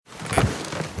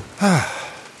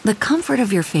The comfort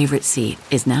of your favorite seat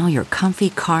is now your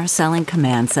comfy car selling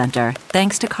command center,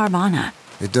 thanks to Carvana.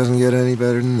 It doesn't get any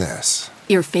better than this.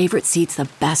 Your favorite seat's the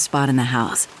best spot in the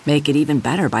house. Make it even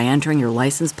better by entering your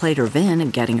license plate or VIN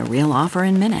and getting a real offer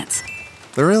in minutes.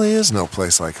 There really is no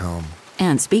place like home.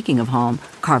 And speaking of home,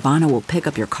 Carvana will pick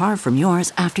up your car from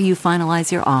yours after you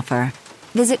finalize your offer.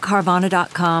 Visit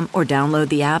Carvana.com or download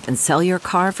the app and sell your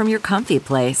car from your comfy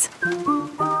place.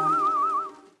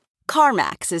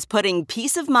 CarMax is putting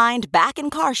peace of mind back in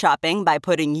car shopping by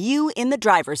putting you in the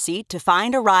driver's seat to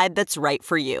find a ride that's right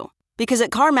for you. Because at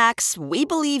CarMax, we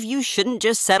believe you shouldn't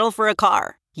just settle for a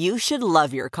car. You should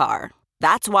love your car.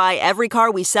 That's why every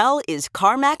car we sell is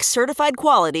CarMax certified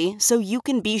quality, so you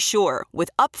can be sure with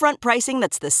upfront pricing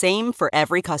that's the same for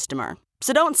every customer.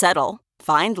 So don't settle.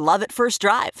 Find love at first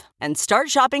drive and start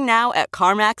shopping now at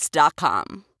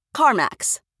CarMax.com.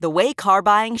 CarMax, the way car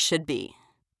buying should be.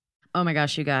 Oh my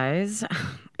gosh, you guys.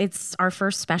 It's our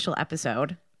first special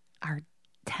episode. Our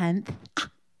 10th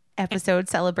episode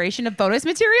celebration of bonus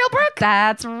material, Brooke.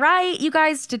 That's right. You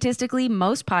guys, statistically,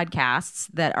 most podcasts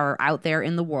that are out there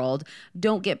in the world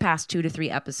don't get past 2 to 3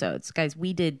 episodes. Guys,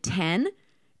 we did 10,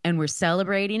 and we're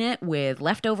celebrating it with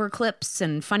leftover clips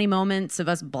and funny moments of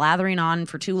us blathering on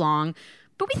for too long.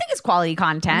 But we think it's quality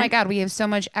content. Oh my God, we have so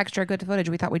much extra good footage.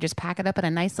 We thought we'd just pack it up in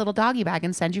a nice little doggy bag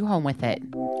and send you home with it.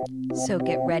 So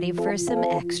get ready for some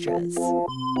extras.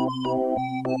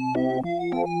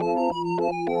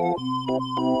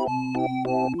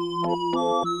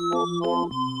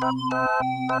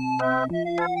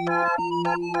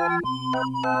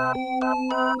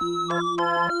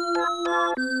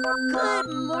 Good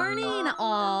morning,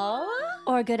 all.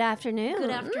 Or good afternoon. Good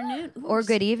afternoon. Ooh, Or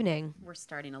good evening. We're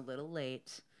starting a little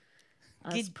late.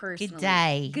 Good Personally.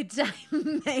 day. Good day,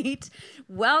 mate.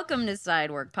 Welcome to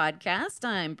Sidework Podcast.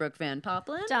 I'm Brooke Van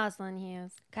Poplin. Jocelyn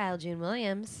Hughes. Kyle June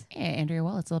Williams. And Andrea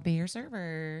Wallace will be your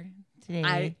server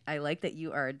today. I like that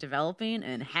you are developing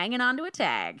and hanging on to a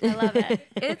tag. I love it.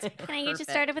 It's Can I get you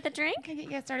started with a drink? Can I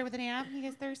get you started with an app? You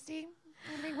guys thirsty?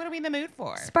 What are we in the mood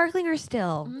for? Sparkling or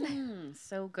still?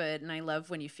 So good. And I love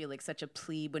when you feel like such a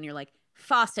plebe when you're like,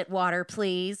 faucet water,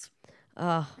 please.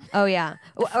 Oh yeah.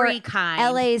 The free kind.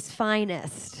 LA's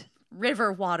finest.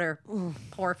 River water,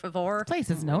 por favor. This place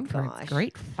is known for gosh. its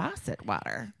great faucet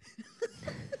water.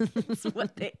 That's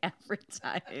what they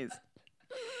advertise.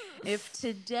 If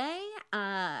today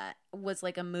was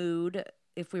like a mood,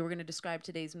 if we were going to describe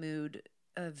today's mood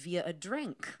via a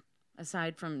drink,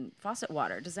 aside from faucet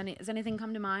water, does anything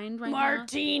come to mind right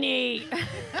Martini.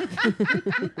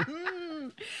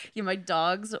 Yeah, my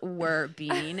dogs were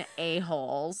being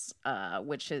a-holes,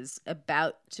 which is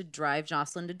about to drive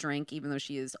Jocelyn to drink, even though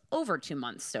she is over 2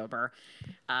 months sober.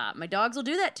 My dogs will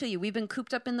do that to you. We've been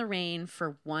cooped up in the rain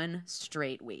for 1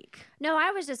 straight week. No,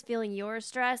 I was just feeling your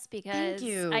stress because Thank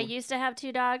you. I used to have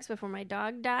 2 dogs before my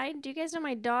dog died. Do you guys know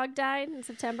my dog died in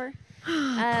September?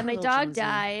 My little dog Jonesy.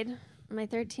 died. My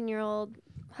 13-year-old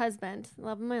husband,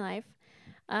 love of my life.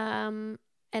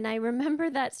 And I remember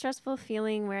that stressful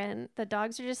feeling when the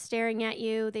dogs are just staring at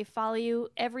you. They follow you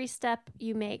every step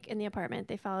you make in the apartment.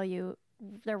 They follow you.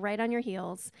 They're right on your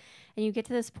heels. And you get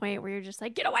to this point where you're just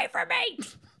like, get away from me!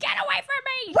 Get away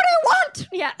from me! What do you want?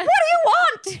 Yeah. What do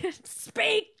you want?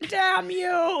 Speak, damn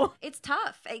you! It's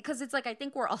tough because it's like I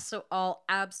think we're also all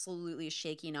absolutely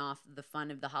shaking off the fun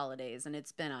of the holidays, and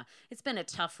it's been a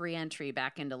tough re-entry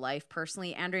back into life.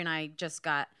 Personally, Andrea and I just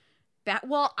got back.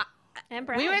 Well, And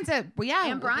Brian. We went to,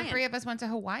 And Brian. the 3 of us went to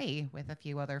Hawaii with a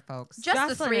few other folks. just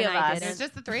the Jocelyn 3 of and I us. did It's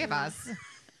just the 3 of us.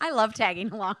 I love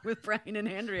tagging along with Brian and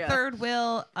Andrea. Third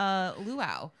wheel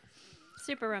luau.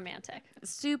 Super romantic.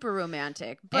 Super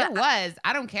romantic, but It was.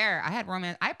 I don't care. I had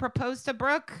romance. I proposed to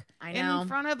Brooke I know. in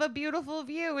front of a beautiful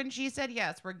view, and she said,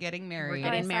 yes, we're getting married. We're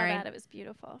I getting saw married. that. It was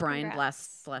beautiful. Brian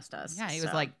Congrats. blessed us. Yeah, he was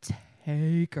so. like,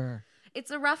 take her.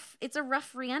 It's a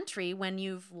rough re-entry when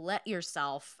you've let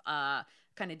yourself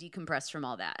kind of decompress from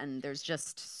all that, and there's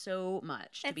just so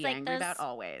much to It's be like angry those- about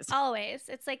always. Always.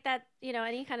 It's like that,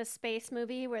 any kind of space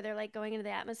movie where they're like going into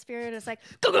the atmosphere and it's like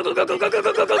go, go, go, go, go, go, go,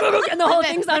 go, go, go, go, and the whole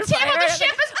thing's on fire. The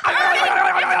ship is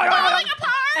falling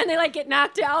apart. And they like get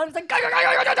knocked out. It's like go, go, go,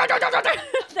 go, go, go, go, go, go.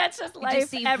 That's just life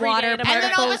just see every water day in and And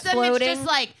then all of a America. sudden floating. it's just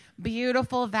like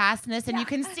beautiful vastness, and you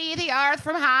can see the earth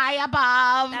from high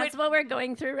above. That's what we're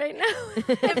going through right now.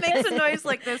 It makes a noise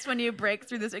like this when you break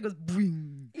through this. It goes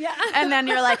boom. Yeah. And then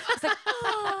you're like, it's like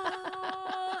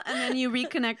 "Ah," and then you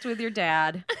reconnect with your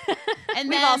dad. And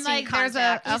We've then all seen like there's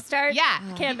Contact. You start yeah.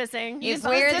 canvassing. You If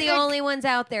we're the specific- only ones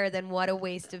out there, then what a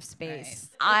waste of space.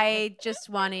 I just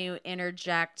want to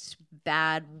interject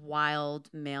bad, wild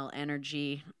male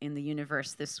energy in the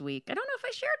universe this week. I don't know if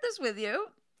I shared this with you.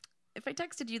 if I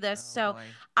texted you this. Oh, So boy.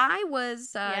 I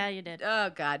was Yeah, you did. Oh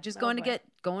God, just Oh, going boy.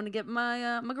 to get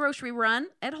my my grocery run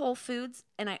at Whole Foods,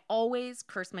 and I always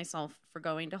curse myself for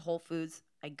going to Whole Foods.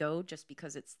 I go just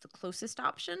because it's the closest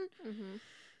option.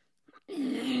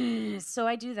 Mm-hmm. So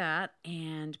I do that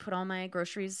and put all my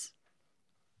groceries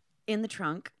in the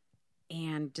trunk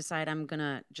and decide I'm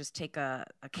gonna just take a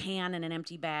can and an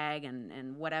empty bag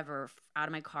and whatever out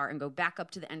of my car and go back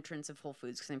up to the entrance of Whole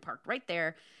Foods because I'm parked right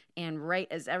there. And right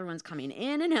as everyone's coming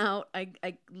in and out, I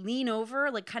lean over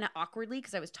like kind of awkwardly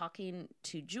because I was talking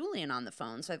to Julian on the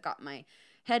phone. So I've got my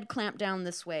head clamped down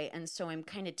this way. And so I'm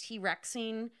kind of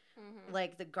T-Rexing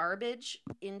like the garbage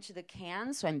into the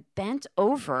can. So I'm bent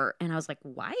over and I was like,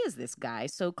 why is this guy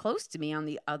so close to me on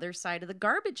the other side of the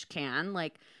garbage can?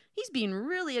 Like, he's being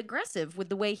really aggressive with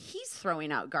the way he's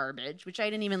throwing out garbage, which I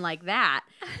didn't even like that.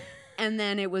 And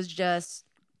then it was just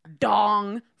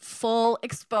dong, full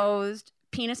exposed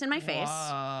penis in my face.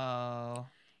 Whoa.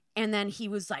 And then he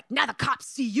was like, now the cops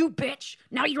see you, bitch.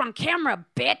 Now you're on camera,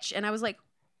 bitch. And I was like,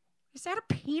 is that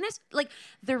a penis? Like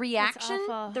the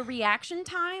reaction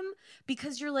time,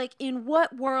 because you're like, in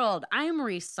what world? I'm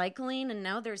recycling and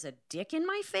now there's a dick in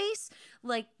my face?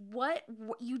 Like what?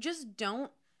 You just don't.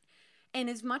 And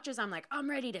as much as I'm like, I'm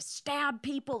ready to stab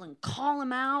people and call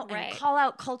them out and call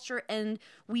out culture, and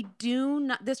we do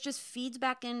not, this just feeds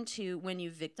back into when you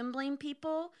victim blame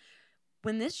people.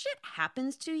 When this shit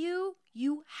happens to you,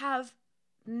 you have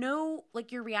no,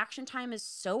 like your reaction time is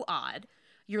so odd.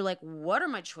 You're like, what are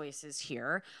my choices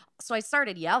here? So I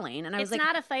started yelling and I was like, it's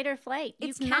not a fight or flight. You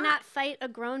It's cannot not. fight a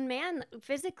grown man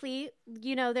physically.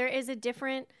 You know, there is a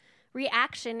different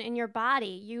reaction in your body.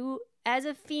 You, as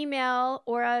a female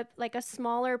or a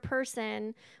smaller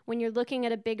person, when you're looking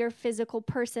at a bigger physical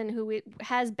person who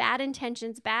has bad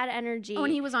intentions, bad energy. oh,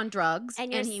 and he was on drugs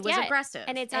and and, you're- he was yeah, aggressive.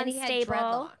 and it's And he had unstable.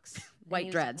 dreadlocks. White And he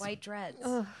was dreads. White dreads.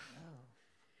 Ugh.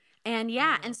 And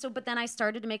yeah, and so, but then I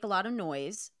started to make a lot of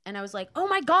noise and I was like, oh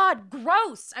my God,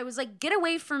 gross. I was like, get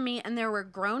away from me. And there were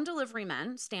grown delivery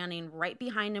men standing right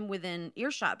behind him within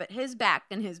earshot, but his back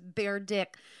and his bare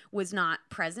dick was not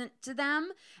present to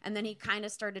them. And then he kind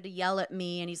of started to yell at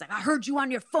me and he's like, I heard you on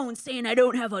your phone saying I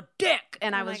don't have a dick.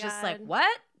 And Oh I my was just like, God.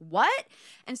 what?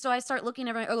 And so I start looking at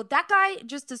everyone. Oh, that guy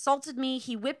just assaulted me.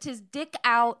 He whipped his dick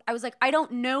out. I was like, I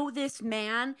don't know this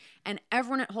man. And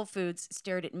everyone at Whole Foods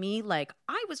stared at me like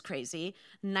I was crazy.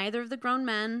 Neither of the grown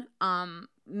men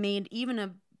made even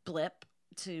a blip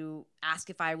to ask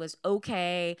if I was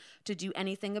okay, to do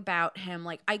anything about him.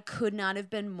 Like I could not have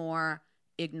been more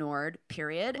ignored,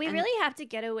 period. We And- really have to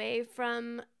get away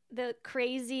from the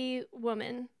crazy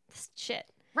woman shit.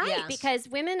 right. Yeah. Because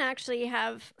women actually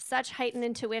have such heightened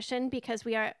intuition because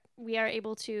we are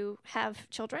able to have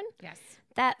children, Yes.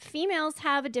 that females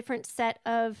have a different set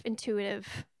of intuitive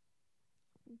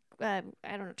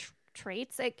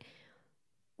traits. Like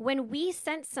when we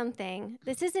sense something,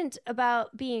 this isn't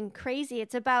about being crazy,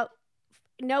 it's about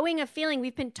knowing a feeling.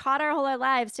 We've been taught our whole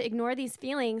lives to ignore these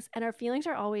feelings, and our feelings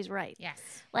are always right. Yes.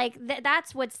 Like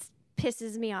that's what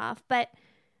pisses me off. But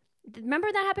remember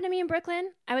that happened to me in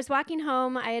Brooklyn? I was walking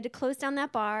home. I had to close down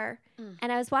that bar.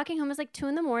 And I was walking home. It was like 2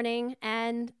 a.m.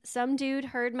 And some dude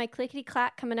heard my clickety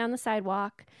clack coming down the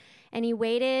sidewalk. And he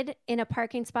waited in a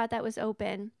parking spot that was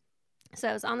open. So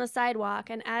I was on the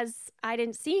sidewalk. And as I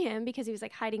didn't see him because he was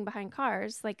like hiding behind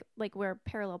cars, like where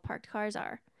parallel parked cars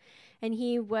are. And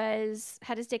he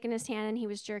had his dick in his hand and he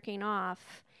was jerking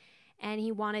off. And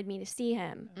he wanted me to see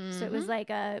him. So it was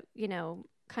like a,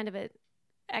 kind of a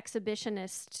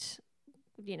exhibitionist,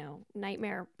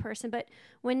 nightmare person. But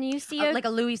when you see like a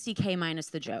Louis C.K. minus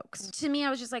the jokes. To me, I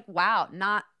was just like, wow,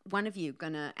 not one of you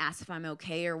gonna ask if I'm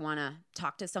okay or want to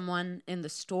talk to someone in the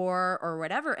store or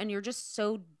whatever. And you're just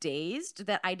so dazed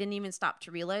that I didn't even stop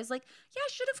to realize, like, yeah, I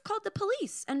should have called the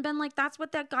police and been like, that's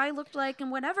what that guy looked like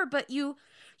and whatever. But you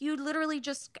literally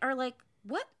just are like,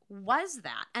 what was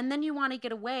that? And then you want to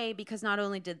get away because not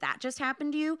only did that just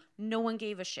happen to you, no one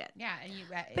gave a shit. Yeah. And you,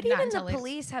 But not even the until it's-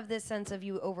 police have this sense of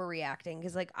you overreacting.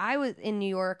 Because, like, I was in New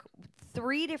York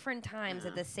 3 different times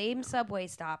at the same subway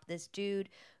stop. This dude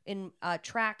in a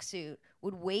tracksuit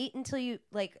would wait until you,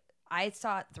 like, I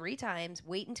saw it 3 times.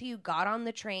 Wait until you got on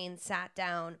the train, sat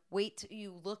down, wait till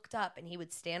you looked up, and he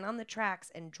would stand on the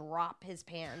tracks and drop his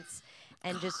pants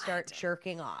and just start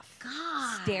jerking off,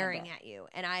 staring at you.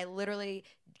 And I literally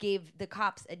gave the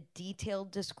cops a detailed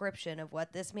description of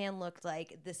what this man looked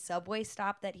like, the subway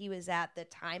stop that he was at, the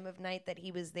time of night that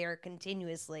he was there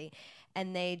continuously,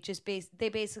 and they just they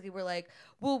basically were like,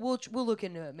 we'll look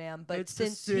into it, ma'am, but It's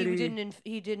since the he city.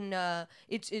 didn't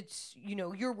it's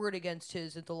your word against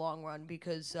his at the long run,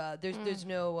 because there's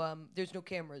no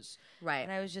cameras, Right.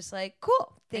 And I was just like,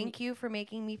 cool, thank you for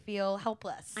making me feel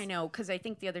helpless. I know, because I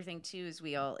think the other thing too is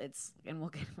we'll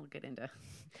get into.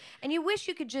 And you wish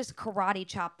you could just karate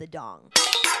chop the dong.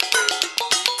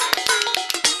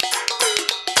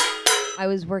 I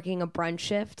was working a brunch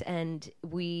shift, and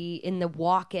in the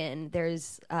walk-in,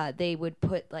 there's they would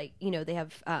put they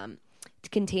have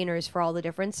containers for all the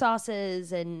different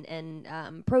sauces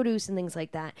and produce and things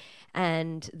like that.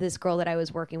 And this girl that I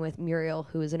was working with, Muriel,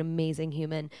 who is an amazing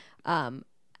human,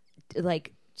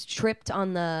 tripped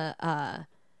on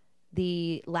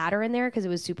the ladder in there because it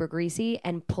was super greasy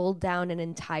and pulled down an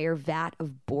entire vat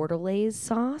of Bordelaise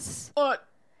sauce,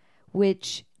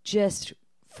 which just,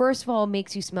 first of all,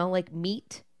 makes you smell like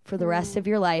meat for the rest of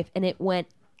your life. And it went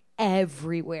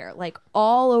everywhere, like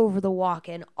all over the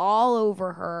walk-in, all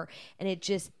over her, and it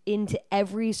just into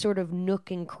every sort of nook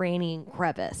and cranny and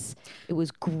crevice. It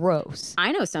was gross.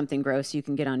 I know something gross you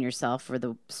can get on yourself where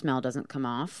the smell doesn't come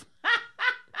off.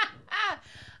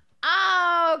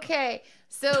 Oh, okay.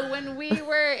 So when we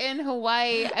were in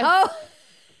Hawaii,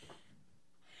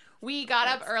 we got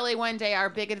up early one day,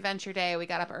 our big adventure day. We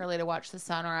got up early to watch the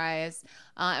sunrise,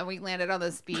 and we landed on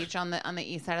this beach on the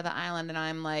east side of the island. And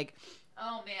I'm like,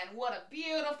 oh man, what a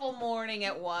beautiful morning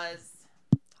it was.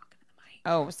 Talking to the mic.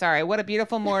 Oh, sorry, what a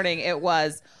beautiful morning it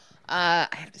was. I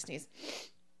have to sneeze.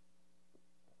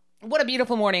 What a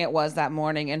beautiful morning it was that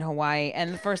morning in Hawaii.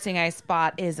 And the first thing I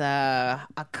spot is a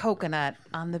coconut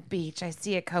on the beach. I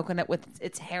see a coconut with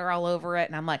its hair all over it.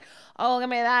 And I'm like, oh, give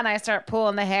me that. And I start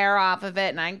pulling the hair off of it.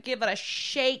 And I give it a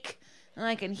shake. And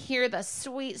I can hear the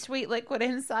sweet, sweet liquid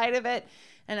inside of it.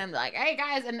 And I'm like, hey,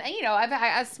 guys. And,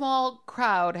 a small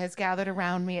crowd has gathered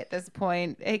around me at this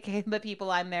point, aka the people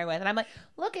I'm there with. And I'm like,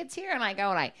 look, it's here. And I go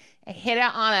and I hit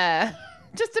it on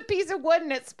just a piece of wood,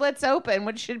 and it splits open,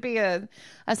 which should be a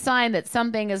sign that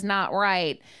something is not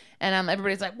right. And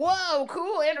everybody's like, whoa,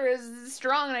 cool, Andrea's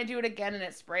strong. And I do it again, and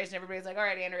it sprays, and everybody's like, all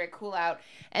right, Andrea, cool out.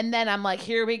 And then I'm like,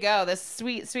 here we go, this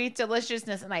sweet, sweet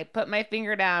deliciousness. And I put my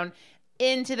finger down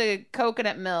into the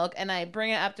coconut milk, and I bring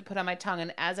it up to put on my tongue.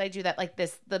 And as I do that, like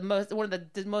one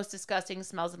of the most disgusting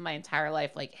smells of my entire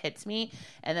life, like hits me.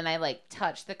 And then I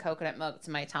touch the coconut milk to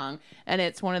my tongue, and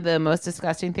it's one of the most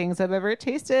disgusting things I've ever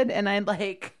tasted. And I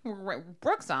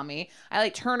Brooke saw me. I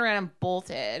turned around and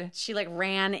bolted. She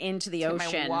ran into the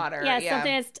ocean. My water. Yeah,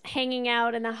 something that's hanging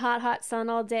out in the hot, hot sun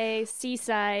all day,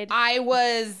 seaside. I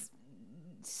was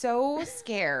so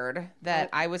scared that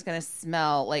I was going to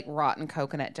smell like rotten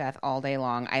coconut death all day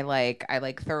long. I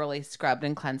thoroughly scrubbed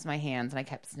and cleansed my hands, and I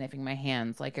kept sniffing my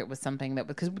hands like it was something that,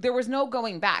 because there was no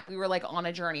going back. We were on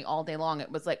a journey all day long.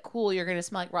 It was cool, you're going to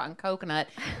smell like rotten coconut,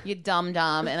 you dumb,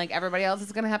 and everybody else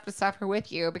is going to have to suffer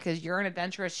with you because you're an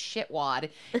adventurous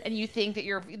shitwad, and you think that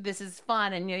this is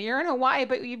fun, and you're in Hawaii,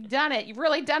 but you've done it. You've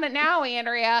really done it now,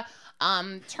 Andrea.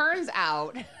 Turns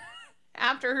out,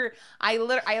 after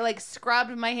I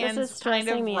scrubbed my hands kind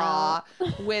of raw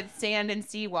with sand and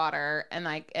seawater,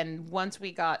 and once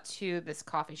we got to this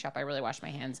coffee shop, I really washed my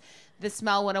hands. The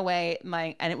smell went away,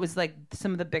 and it was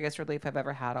some of the biggest relief I've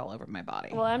ever had all over my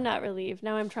body. Well, I'm not relieved.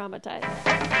 Now I'm traumatized.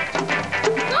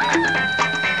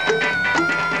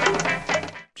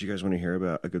 Do you guys want to hear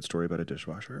about a good story about a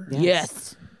dishwasher?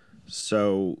 Yes.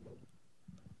 So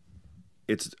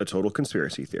it's a total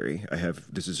conspiracy theory.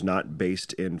 This is not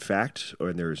based in fact,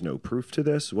 and there is no proof to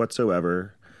this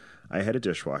whatsoever. I had a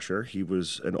dishwasher. He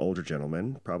was an older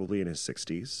gentleman, probably in his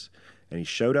 60s, and he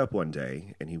showed up one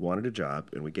day, and he wanted a job,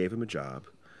 and we gave him a job,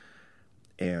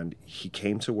 and he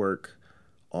came to work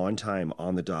on time,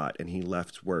 on the dot, and he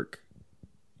left work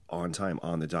on time,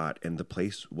 on the dot, and the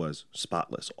place was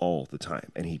spotless all the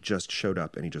time, and he just showed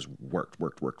up, and he just worked.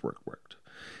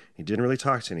 He didn't really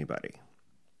talk to anybody.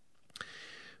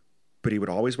 But he would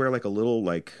always wear a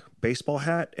little baseball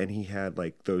hat, and he had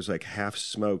those half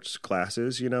smoked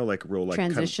glasses, real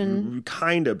transition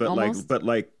kind of, but almost? but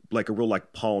a real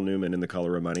Paul Newman in The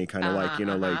Color of Money, kind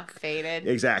of faded.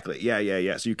 Exactly.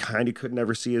 Yeah. So you kind of could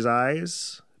never see his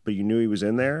eyes, but you knew he was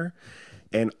in there.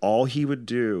 And all he would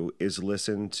do is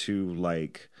listen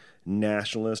to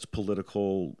nationalist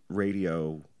political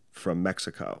radio from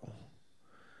Mexico.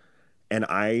 And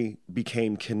I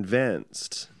became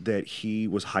convinced that he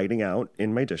was hiding out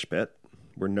in my dish pit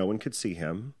where no one could see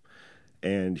him,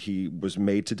 and he was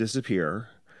made to disappear.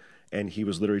 and he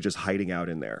was literally just hiding out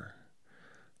in there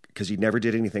because he never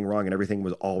did anything wrong and everything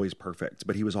was always perfect.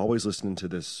 But he was always listening to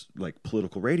this like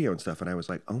political radio and stuff. And I was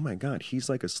like, oh my God, he's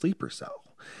like a sleeper cell.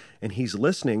 And he's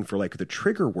listening for like the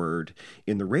trigger word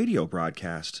in the radio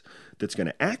broadcast that's going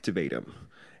to activate him.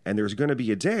 And there's going to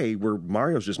be a day where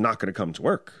Mario's just not going to come to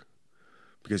work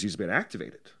because he's been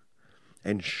activated.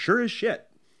 And sure as shit,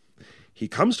 he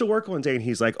comes to work one day and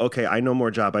he's like, okay, I no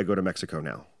more job. I go to Mexico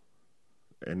now.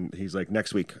 And he's like,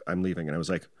 next week I'm leaving. And I was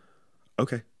like,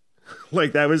 okay.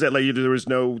 Like that was it. Like there was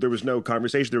no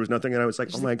conversation. There was nothing. And I was like,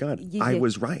 oh my God, I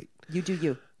was right. You do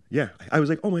you. Yeah. I was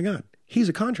like, oh my God, he's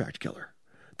a contract killer.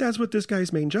 That's what this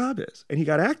guy's main job is. And he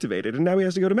got activated and now he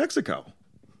has to go to Mexico.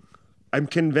 I'm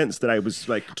convinced that I was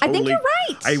like totally. I think you're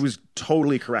right. I was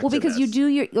totally correct. Well, because in this. you do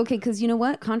your okay. Because you know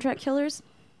what, contract killers,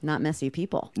 not messy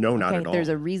people. No, not at all. There's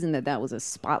a reason that was a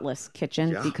spotless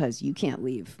kitchen because you can't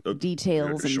leave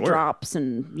details and sure. drops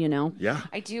and Yeah.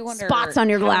 I do wonder spots on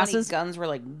your glasses. How many guns were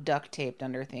like duct taped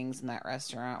under things in that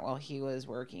restaurant while he was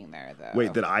working there, though.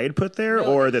 Wait, that I had put there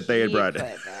or that they had brought?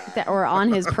 That were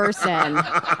on his person.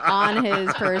 On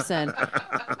his person.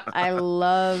 I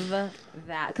love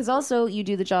that. Because also you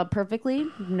do the job perfectly.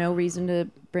 No reason to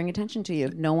bring attention to you.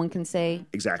 No one can say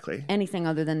exactly anything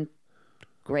other than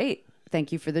great.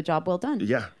 Thank you for the job well done.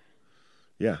 Yeah.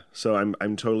 Yeah. So I'm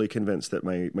totally convinced that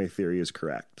my theory is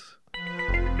correct.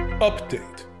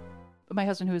 Update. My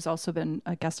husband, who has also been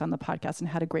a guest on the podcast and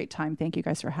had a great time. Thank you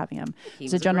guys for having him.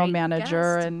 He's a general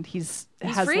manager guest. And he's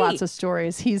has free. Lots of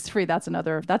stories. He's free. That's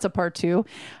a part 2.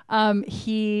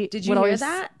 Did you hear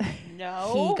that?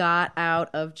 No. He got out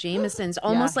of Jameson's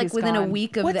almost like within a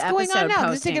week of the episode. What's going on now?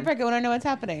 Posting. Just take a break. I want to know what's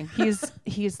happening.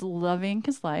 He's loving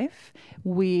his life.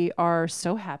 We are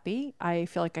so happy. I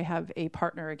feel like I have a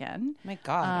partner again. My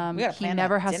God. We gotta plan he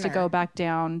never that has dinner. to go back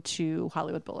down to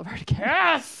Hollywood Boulevard again.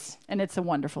 Yes. And it's a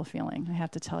wonderful feeling, I have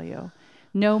to tell you.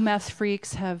 No meth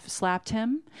freaks have slapped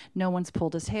him. No one's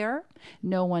pulled his hair.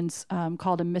 No one's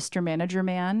called him Mr. Manager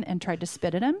Man and tried to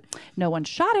spit at him. No one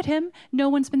shot at him. No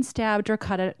one's been stabbed or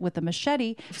cut it with a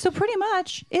machete. So pretty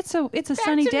much, it's a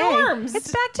sunny day. Norms.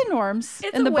 It's back to norms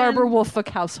It's in the a Barbara win. Woolfolk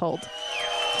household.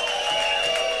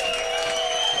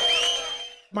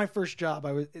 My first job,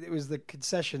 it was the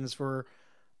concessions for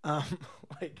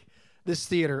like this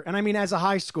theater. And I mean, as a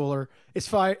high schooler, it's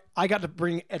fine. I got to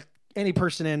bring any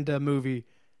person into a movie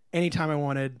anytime I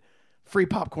wanted. Free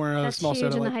popcorn and a small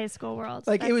huge soda. in the high school world.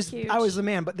 Like That's it was, huge. I was the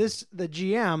man. But the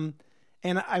GM,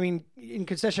 and I mean, in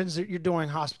concessions, you're doing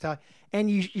hospitality, and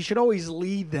you should always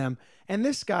lead them. And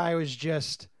this guy was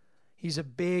he's a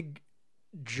big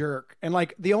jerk. And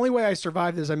like the only way I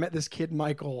survived is I met this kid,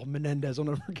 Michael Menendez. I'll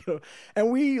never forget.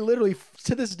 And we literally,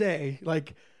 to this day,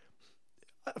 like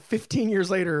 15 years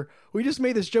later, we just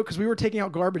made this joke because we were taking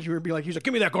out garbage. We would be like, he's like,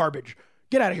 give me that garbage.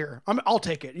 Get out of here. I'll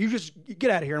take it. You just get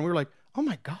out of here. And we were like, oh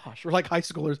my gosh, we're like high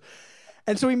schoolers.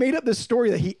 And so we made up this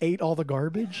story that he ate all the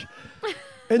garbage.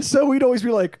 And so we'd always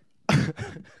be like,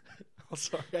 oh,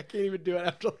 sorry, I can't even do it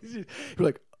after all these years. We're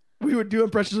like, we would do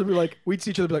impressions and be like, we'd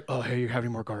see each other be like, oh, hey, you have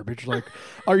any more garbage? Like,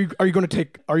 are you going to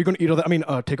eat all that? I mean,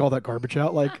 take all that garbage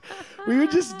out. Like, we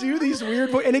would just do these weird,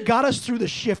 and it got us through the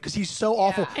shift because he's so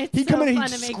awful. He'd come in and he'd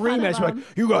scream at us like,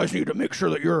 you guys need to make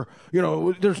sure that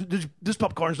there's this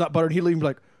popcorn's not buttered. He'd leave and be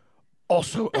like,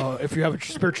 also, if you have a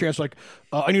spare chance, like,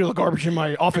 I need all the garbage in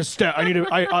my office. I need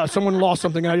to. Someone lost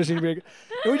something. And I just need to make.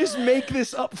 And we just make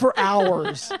this up for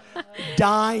hours,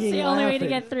 dying. It's the only way to laughing.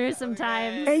 get through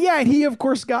sometimes. And yeah, and he of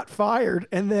course got fired.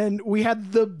 And then we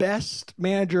had the best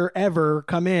manager ever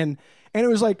come in, and it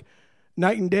was like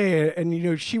night and day.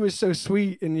 And she was so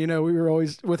sweet, and we were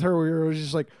always with her. We were always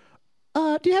just like,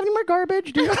 do you have any more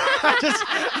garbage? Do you?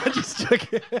 I just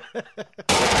took it.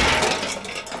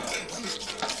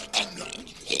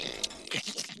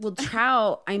 Well,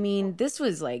 Trout, I mean, this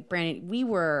was like,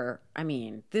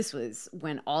 Brandon, this was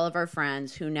when all of our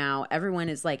friends who now everyone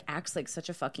is like, acts like such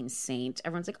a fucking saint.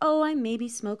 Everyone's like, oh, I maybe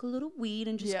smoke a little weed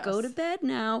and just go to bed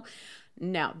now.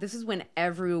 No, this is when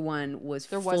everyone was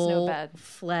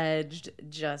full-fledged,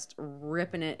 just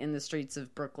ripping it in the streets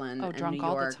of Brooklyn and drunk New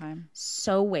York. all the time.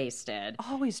 So wasted.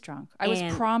 Always drunk. I was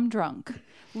prom drunk.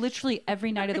 Literally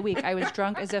every night of the week, I was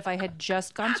drunk as if I had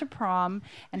just gone to prom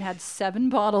and had 7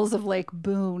 bottles of like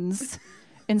Boone's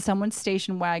in someone's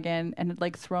station wagon and had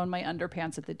like thrown my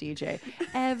underpants at the DJ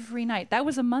every night. That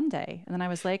was a Monday. And then I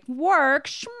was like, work,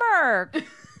 schmirk.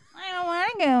 I don't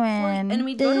want to go in. And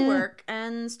we'd go to work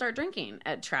and start drinking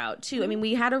at Trout, too. I mean,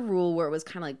 we had a rule where it was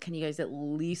kind of like, can you guys at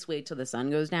least wait till the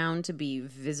sun goes down to be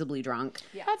visibly drunk?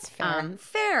 Yeah. That's fair.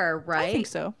 Fair, right? I think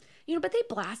so. but they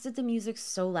blasted the music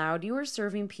so loud. You were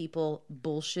serving people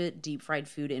bullshit deep fried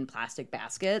food in plastic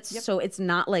baskets. Yep. So it's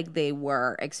not like they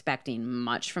were expecting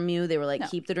much from you. They were like,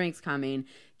 keep the drinks coming,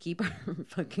 keep our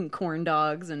fucking corn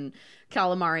dogs and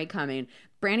calamari coming.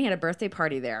 Brandy had a birthday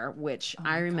party there, which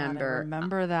I remember. God, I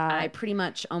remember that. I pretty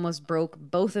much almost broke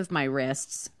both of my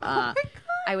wrists.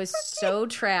 I was so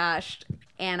trashed.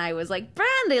 And I was like,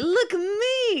 Brandy, look at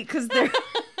me. Because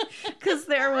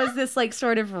there was this like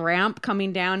sort of ramp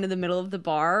coming down to the middle of the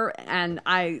bar. And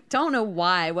I don't know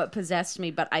what possessed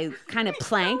me, but I kind of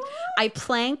planked. I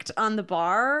planked on the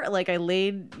bar. Like I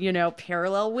laid,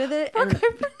 parallel with it. And,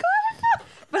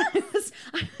 but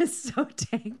I was so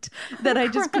tanked that I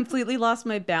just completely lost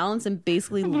my balance and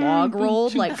basically log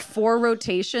rolled like 4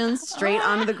 rotations straight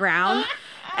onto the ground.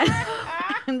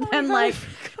 And then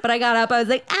but I got up, I was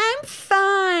like, I'm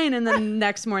fine. And then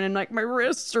next morning, like, my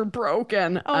wrists are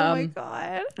broken. Oh my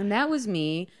God. And that was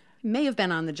me. May have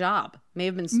been on the job. May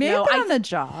have been on the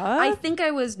job. I think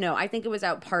it was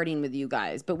out partying with you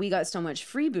guys, but we got so much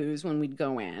free booze when we'd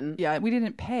go in. Yeah, we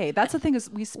didn't pay. That's the thing is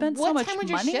we spent so much money. What time would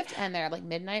your shift end there? Like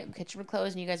midnight, kitchen would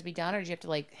close and you guys would be done, or did you have to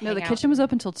like hang No, the out? kitchen was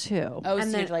open till 2. Oh,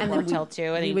 so you'd work till 2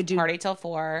 and then you would do party till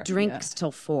 4. Drinks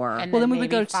till 4. And then we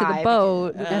would go to the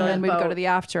boat and then we'd go to boat the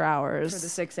after hours. for the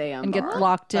 6 a.m. and bar. get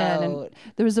locked in. And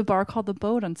there was a bar called The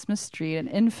Boat on Smith Street, an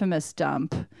infamous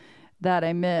dump that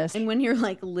I missed. And when you're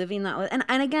like living that,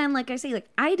 and again, like I say, like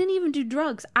I didn't even do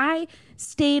drugs. I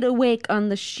stayed awake on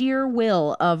the sheer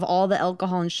will of all the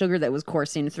alcohol and sugar that was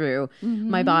coursing through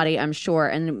my body, I'm sure.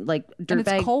 And like and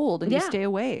it's cold and you stay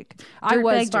awake. I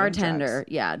was bartender.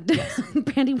 Yeah.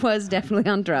 Brandy was definitely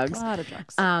on drugs. A lot of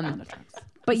drugs.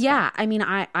 But yeah, I mean,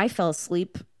 I fell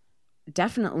asleep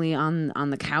definitely on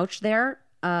the couch there.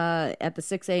 At the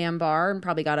 6 a.m. bar and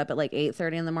probably got up at like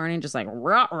 8:30 in the morning, just like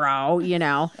row, Oh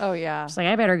yeah. Just like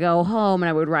I better go home, and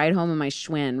I would ride home on my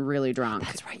Schwinn, really drunk.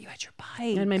 That's right, you had your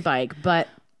bike. I had my bike, but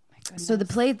so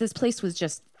this place was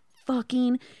just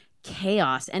fucking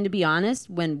chaos. And to be honest,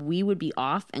 when we would be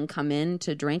off and come in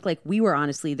to drink, like we were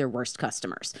honestly their worst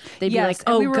customers. They'd be like,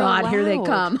 "Oh God, here they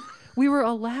come." We were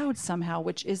allowed somehow,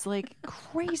 which is like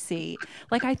crazy.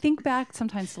 Like I think back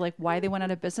sometimes to like why they went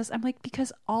out of business. I'm like,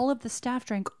 because all of the staff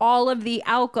drank all of the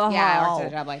alcohol. Yeah, I worked at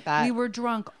a job like that. We were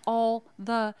drunk all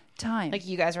the time. Like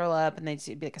you guys roll up and they'd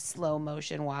be like a slow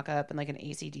motion walk up and like an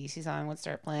AC/DC song would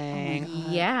start playing.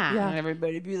 Yeah. And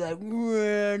everybody'd be like,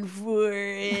 run for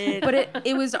it. But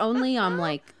it was only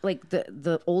like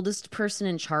the oldest person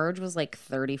in charge was like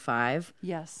 35.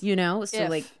 Yes. So if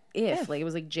like it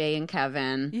was like Jay and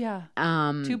Kevin. Yeah.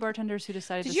 2 bartenders who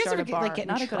decided to Did you start ever a bar. get in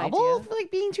Not trouble a good for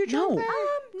like being too drunk there?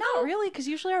 Not really, because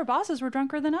usually our bosses were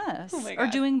drunker than us,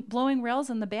 or blowing rails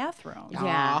in the bathroom.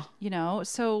 Yeah.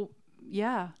 So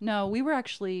yeah, no, we were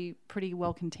actually pretty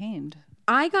well contained.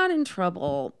 I got in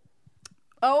trouble.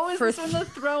 Oh, is this one the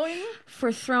throwing?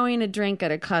 For throwing a drink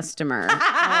at a customer.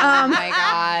 Oh my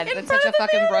God. That's such a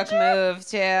fucking Brooke move,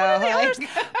 too.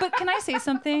 But can I say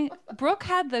something? Brooke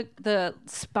had the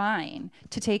spine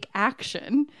to take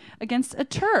action against a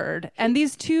turd. And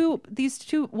these two,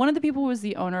 one of the people was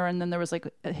the owner, and then there was like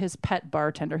his pet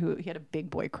bartender who he had a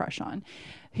big boy crush on,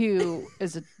 who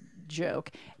is a joke.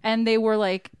 And they were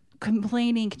like,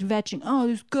 complaining, kvetching, oh,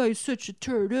 this guy's such a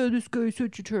turd. Oh, this guy's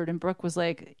such a turd. And Brooke was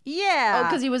like, yeah. Oh,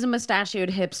 because he was a mustachioed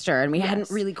hipster, and we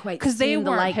hadn't really quite seen they the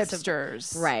weren't likes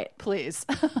hipsters. of... Right. Please.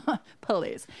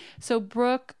 Please. So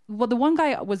Brooke, the one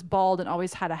guy was bald and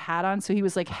always had a hat on, so he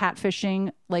was like hat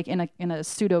fishing like in a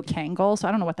pseudo Kangol. So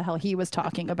I don't know what the hell he was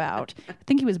talking about. I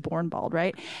think he was born bald,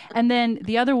 right? And then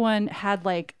the other one had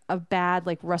like a bad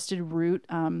like rusted root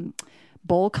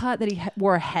bowl cut that he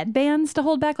wore headbands to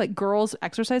hold back, like girls'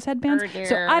 exercise headbands.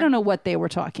 So I don't know what they were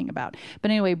talking about. But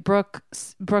anyway, Brooke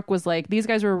was like, these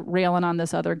guys were railing on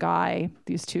this other guy,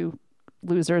 these 2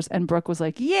 losers, and Brooke was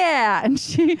like, yeah. And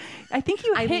I think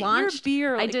you hit your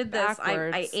beer like, I did this.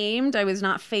 backwards. I aimed. I was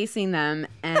not facing them,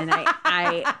 and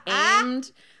I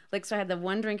aimed. Like, so I had the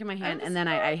one drink in my hand, and then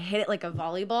I hit it like a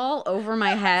volleyball over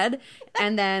my head,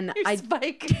 and then I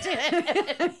spiked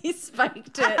it. He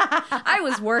spiked it. I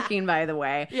was working, by the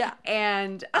way. Yeah.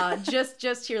 And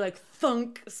just hear like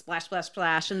thunk, splash, splash,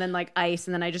 splash, and then like ice,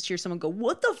 and then I just hear someone go,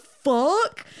 "What the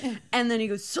fuck?" And then he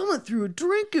goes, "Someone threw a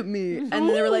drink at me," and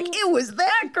they were like, "It was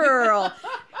that girl."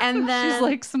 And then she's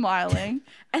like smiling.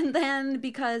 And then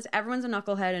because everyone's a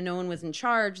knucklehead and no one was in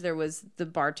charge, there was the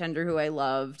bartender who I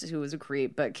loved, who was a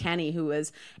creep, but Kenny, who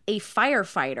was a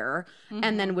firefighter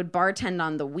and then would bartend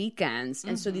on the weekends.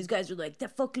 And so these guys are like,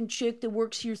 that fucking chick that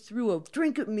works here threw a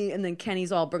drink at me. And then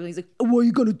Kenny's all broken. He's like, what are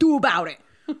you going to do about it?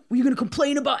 Were you going to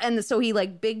complain about? And so he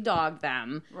like big dogged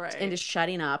them Right. into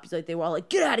shutting up. He's like, they were all like,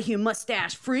 get out of here,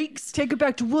 mustache freaks. Take it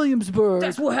back to Williamsburg.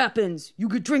 That's what happens. You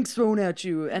get drinks thrown at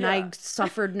you. And I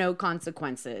suffered no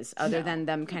consequences other than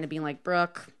them kind of being like,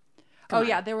 Brooke.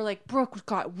 Yeah, they were like, Brooke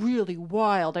got really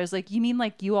wild. I was like, you mean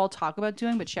like you all talk about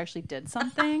doing, but she actually did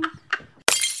something?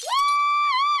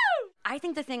 I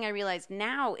think the thing I realize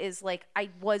now is like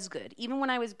I was good. Even when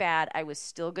I was bad, I was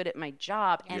still good at my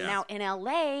job. And now in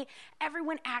LA,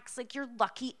 everyone acts like you're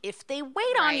lucky if they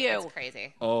wait on you. It's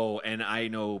crazy. Oh, and I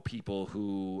know people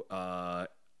who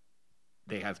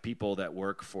they have people that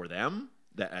work for them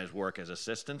that work as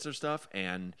assistants or stuff,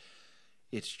 and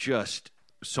it's just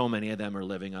so many of them are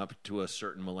living up to a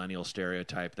certain millennial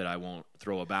stereotype that I won't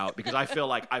throw about because I feel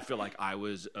like I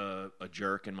was a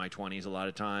jerk in my 20s a lot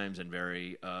of times and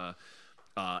very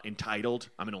entitled.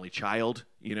 I'm an only child,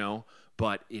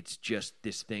 but it's just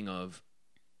this thing of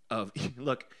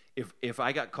look, if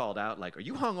I got called out like, are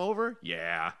you hungover?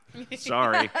 Yeah.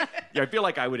 Sorry. I feel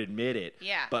like I would admit it.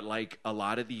 Yeah. But like a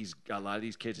lot of these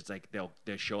kids, it's like they'll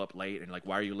show up late and like,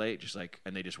 why are you late? Just like,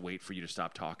 and they just wait for you to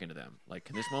stop talking to them. Like,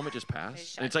 can this moment just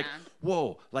pass? And it's like,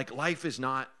 whoa, like life is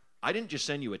not, I didn't just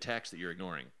send you a text that you're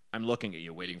ignoring. I'm looking at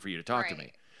you, waiting for you to talk to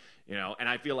me. And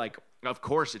I feel like, of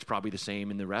course, it's probably the same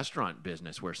in the restaurant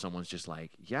business where someone's just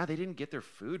like, yeah, they didn't get their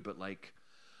food, but like,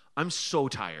 I'm so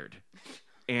tired.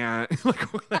 And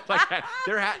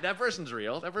that person's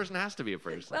real. That person has to be a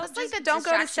person. Well, it's like the don't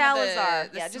go to Salazar.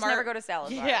 Just never go to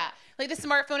Salazar. Yeah, like the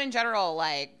smartphone in general,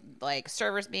 like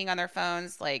servers being on their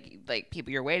phones, like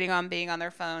people you're waiting on being on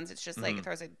their phones. It's just like it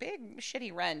throws a big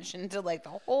shitty wrench into like the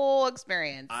whole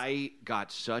experience. I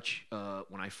got such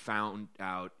when I found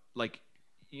out like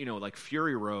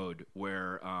Fury Road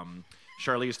where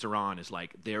Charlize Theron is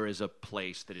like, there is a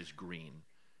place that is green.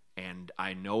 And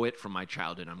I know it from my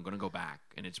childhood. I'm going to go back.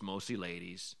 And it's mostly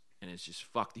ladies. And it's just,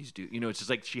 fuck these dudes. It's just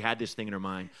like she had this thing in her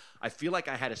mind. I feel like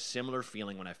I had a similar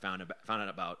feeling when I found out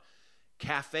about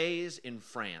cafes in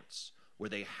France where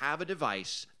they have a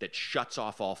device that shuts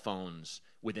off all phones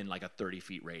within like a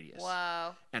 30-feet radius.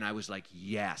 Wow. And I was like,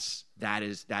 yes,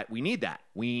 we need that.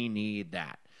 We need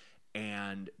that.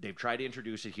 And they've tried to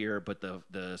introduce it here, but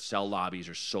the cell lobbies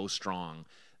are so strong.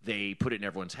 They put it in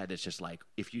everyone's head that's just like,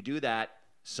 if you do that,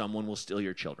 someone will steal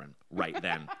your children right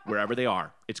then, wherever they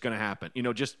are. It's going to happen.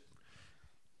 Just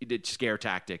scare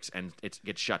tactics, and it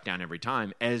gets shut down every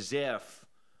time, as if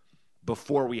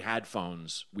before we had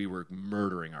phones, we were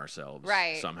murdering ourselves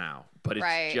somehow. But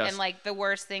it's just... And like the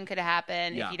worst thing could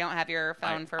happen if you don't have your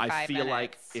phone for 5 minutes. I feel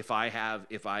like if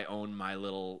I own my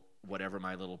little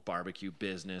barbecue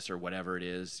business or whatever it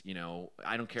is,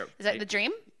 I don't care. Is that the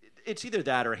dream? It's either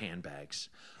that or handbags.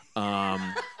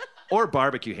 Or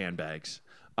barbecue handbags.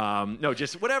 No,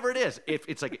 just whatever it is. If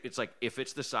it's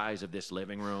if the size of this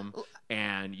living room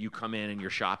and you come in and you're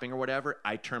shopping or whatever,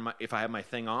 if I have my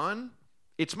thing on,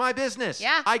 it's my business.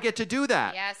 Yeah. I get to do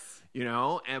that. Yes.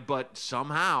 But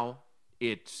somehow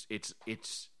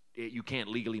you can't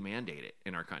legally mandate it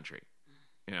in our country.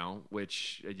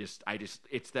 Which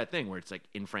it's that thing where it's like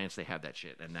in France they have that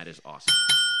shit, and that is awesome.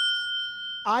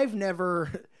 I've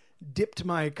never dipped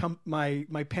my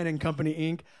pen and company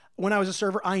ink. When I was a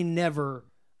server,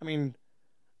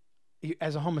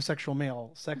 as a homosexual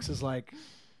male, sex is like,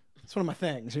 it's one of my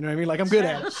things. You know what I mean? Like, I'm good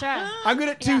at it. Sure. I'm good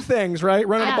at two things, right?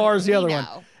 Running a bar is the other one.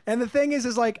 know. And the thing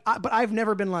is like, but I've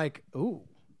never been like, ooh,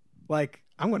 like,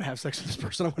 I'm going to have sex with this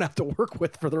person I'm going to have to work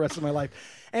with for the rest of my life.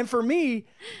 And for me,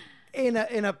 in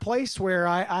a place where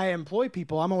I employ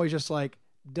people, I'm always just like,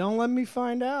 don't let me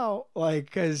find out. Like,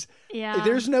 because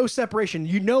there's no separation.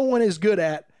 No one is good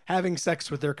at having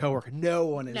sex with their coworker. No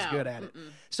one is good at it.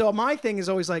 So my thing is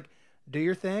always like, do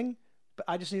your thing, but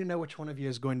I just need to know which one of you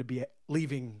is going to be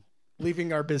leaving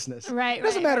our business. Right. It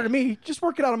doesn't matter to me. Just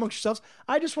work it out amongst yourselves.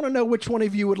 I just want to know which one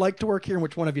of you would like to work here and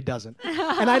which one of you doesn't.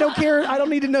 And I don't care. I don't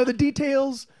need to know the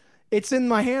details. It's in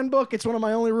my handbook. It's one of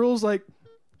my only rules. Like,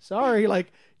 sorry,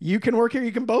 like, you can work here.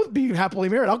 You can both be happily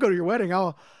married. I'll go to your wedding.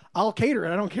 I'll cater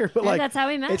it. I don't care. But like, that's how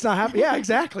we met. It's not happy. Yeah,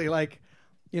 exactly. Like,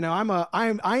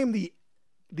 I am the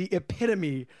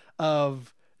epitome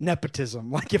of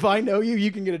nepotism. Like, if I know you,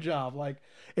 you can get a job. Like,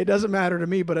 it doesn't matter to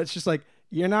me, but it's just like,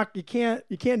 you can't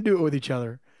do it with each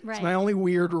other. Right. It's my only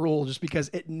weird rule, just because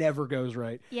it never goes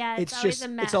right. Yeah, it's always just a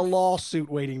mess. it's a lawsuit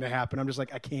waiting to happen. I'm just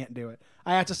like, I can't do it.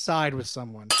 I have to side with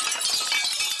someone.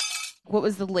 What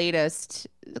was the latest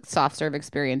soft serve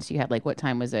experience you had? Like, what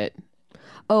time was it?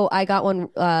 Oh, I got one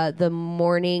the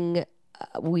morning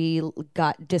we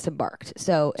got disembarked.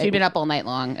 So you'd been up all night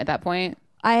long at that point?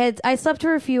 I slept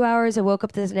for a few hours. I woke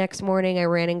up the next morning. I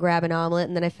ran and grabbed an omelet,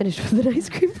 and then I finished with an ice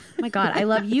cream. Oh my God, I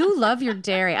love your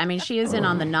dairy. I mean, she is in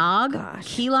on the nog,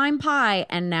 key lime pie,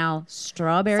 and now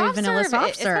strawberry vanilla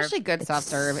soft serve. Especially good soft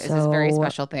serve is a very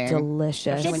special thing.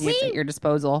 Delicious. When it's at your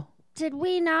disposal. Did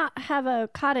we not have a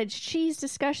cottage cheese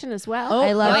discussion as well?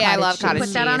 I love I love cottage Put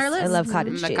cheese. that on our list. I love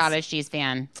cottage I'm a cheese. cottage cheese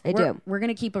fan. I do. We're going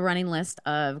to keep a running list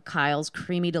of Kyle's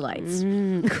creamy delights.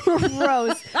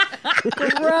 Gross.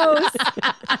 Gross.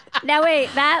 Now, wait,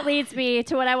 that leads me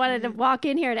to what I wanted to walk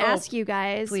in here and ask you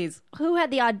guys. Please. Who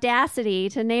had the audacity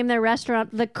to name their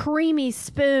restaurant The Creamy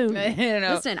Spoon? I don't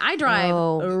know. Listen, I drive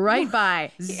right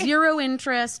by. Zero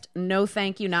interest. No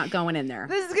thank you. Not going in there.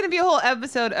 This is going to be a whole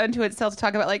episode unto itself to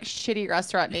talk about like shitty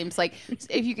restaurant names. Like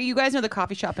if you guys know the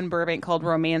coffee shop in Burbank called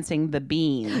Romancing the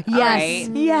Bean. Yes.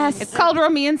 Right? Yes. It's called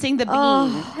Romancing the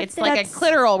Bean. It's like a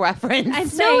clitoral reference. I'm No,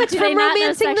 saying, it's do they from not know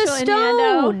Romancing the sexual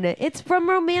innuendo? Stone. It's from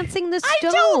Romancing the I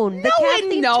Stone.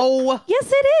 don't know.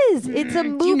 Yes, it is. It's a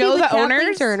movie you know with the Kathleen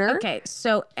owners? Turner. Okay,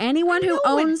 so anyone who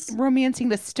owns... Romancing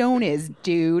the Stone is,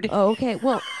 dude. Oh, okay.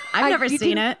 Well, I've never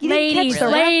seen it. You didn't catch the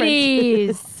reference.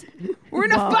 Ladies. We're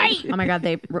in a fight. Oh my God,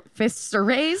 fists are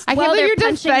raised? I Well, can't believe they're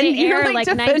you're punching the defending air you're like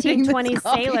defending this 1920s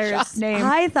coffee sailors. shop name.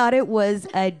 I thought it was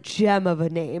a gem of a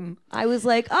name. I was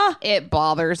like, It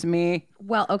bothers me.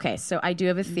 Well, okay, so I do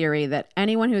have a theory that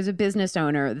anyone who is a business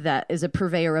owner that is a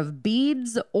purveyor of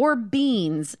beads or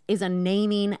beans is a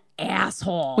naming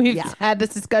asshole. We've had this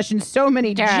discussion so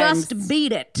many times. Just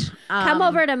beat it. Come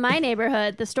over to my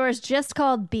neighborhood. The store's just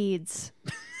called Beads.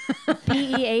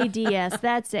 Beads.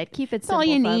 That's it. Keep it simple, all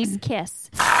you folks. need. Kiss.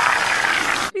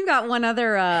 We've got one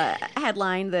other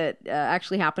headline that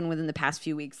actually happened within the past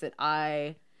few weeks that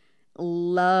I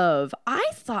love. I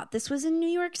thought this was in New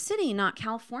York City, not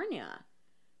California.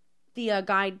 The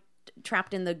guy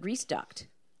trapped in the grease duct.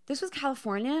 This was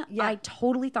California. Yeah. I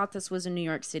totally thought this was a New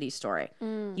York City story.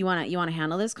 You wanna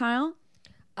handle this, Kyle?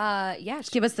 yeah.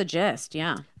 Just give us the gist.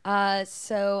 Yeah.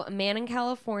 So a man in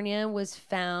California was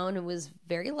found and was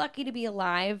very lucky to be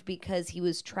alive because he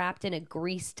was trapped in a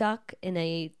grease duct in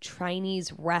a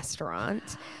Chinese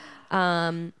restaurant.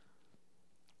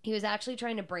 He was actually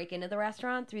trying to break into the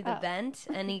restaurant through the vent,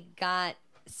 and he got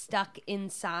stuck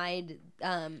inside,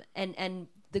 and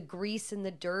the grease and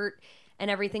the dirt and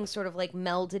everything sort of like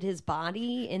melded his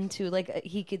body into like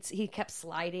he kept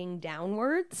sliding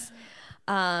downwards.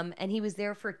 And he was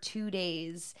there for 2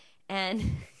 days. And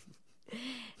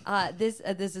this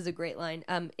is a great line.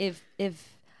 If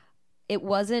it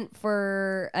wasn't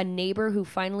for a neighbor who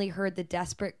finally heard the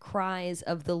desperate cries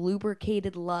of the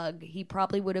lubricated lug, he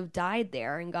probably would have died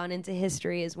there and gone into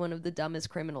history as one of the dumbest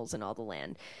criminals in all the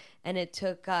land. And it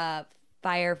took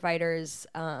firefighters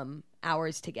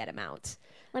hours to get him out.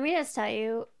 Let me just tell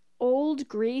you, old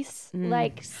grease,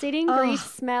 like sitting grease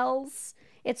smells.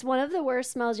 It's one of the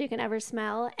worst smells you can ever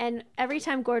smell. And every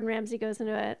time Gordon Ramsay goes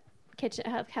into a kitchen,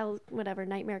 whatever,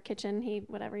 nightmare kitchen,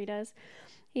 whatever he does,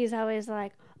 he's always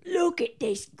like, look at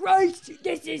this grease.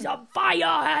 This is a fire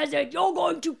hazard. You're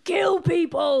going to kill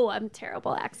people. I'm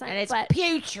terrible accent. And it's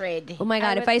putrid. Oh my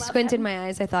God, if would I love squinted him. my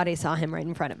eyes, I thought I saw him right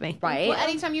in front of me. Right. Well,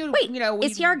 anytime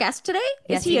Is he our guest today?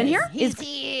 Yes, is he he in is. here?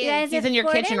 He's in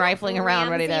your kitchen rifling around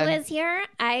ready to... If he was here,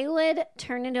 I would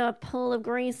turn into a pool of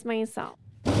grease myself.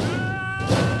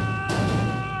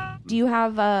 Do you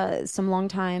have some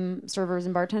longtime servers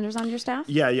and bartenders on your staff?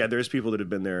 Yeah. There's people that have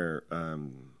been there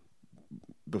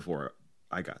before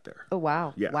I got there. Oh,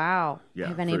 wow. Yeah. Wow. Yeah,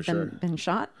 Have any for of sure. them been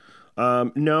shot?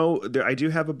 No, I do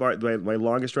have my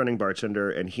longest running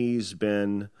bartender, and he's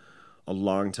been a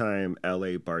long time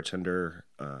LA bartender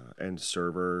and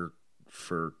server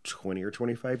for 20 or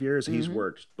 25 years. He's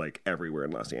worked like everywhere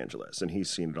in Los Angeles, and he's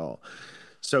seen it all.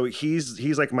 So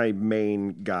he's like my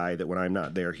main guy that when I'm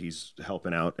not there, he's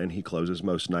helping out, and he closes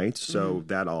most nights. So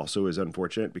that also is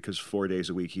unfortunate because 4 days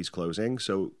a week he's closing.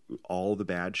 So all the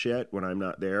bad shit when I'm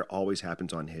not there always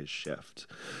happens on his shift.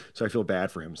 So I feel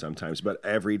bad for him sometimes. But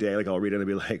every day, like I'll read it and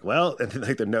be like, well, and then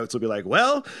like the notes will be like,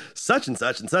 well, such and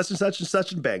such and such and such and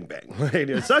such and bang bang,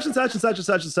 right? Such and such and such and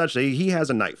such and such. He has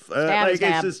a knife. Like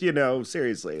stab. it's just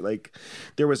seriously. Like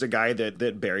there was a guy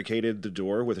that barricaded the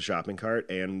door with a shopping cart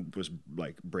and was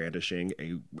like brandishing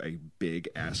a big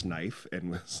ass knife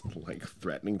and was like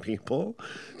threatening people.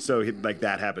 So like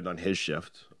that happened on his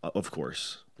shift, of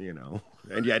course,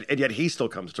 and yet he still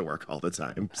comes to work all the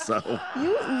time. So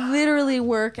You literally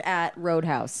work at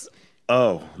Roadhouse.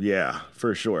 oh yeah,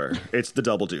 for sure. It's the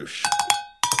double douche.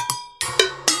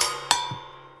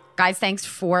 Guys, thanks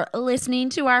for listening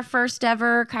to our first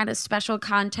ever kind of special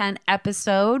content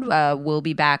episode. We'll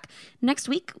be back next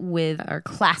week with our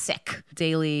classic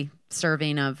daily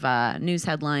serving of news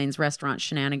headlines, restaurant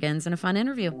shenanigans, and a fun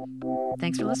interview.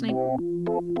 Thanks for listening.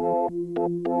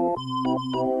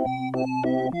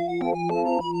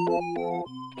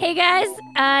 Hey guys,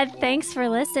 thanks for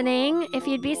listening. If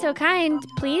you'd be so kind,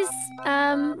 please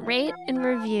rate and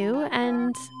review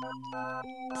and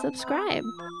subscribe.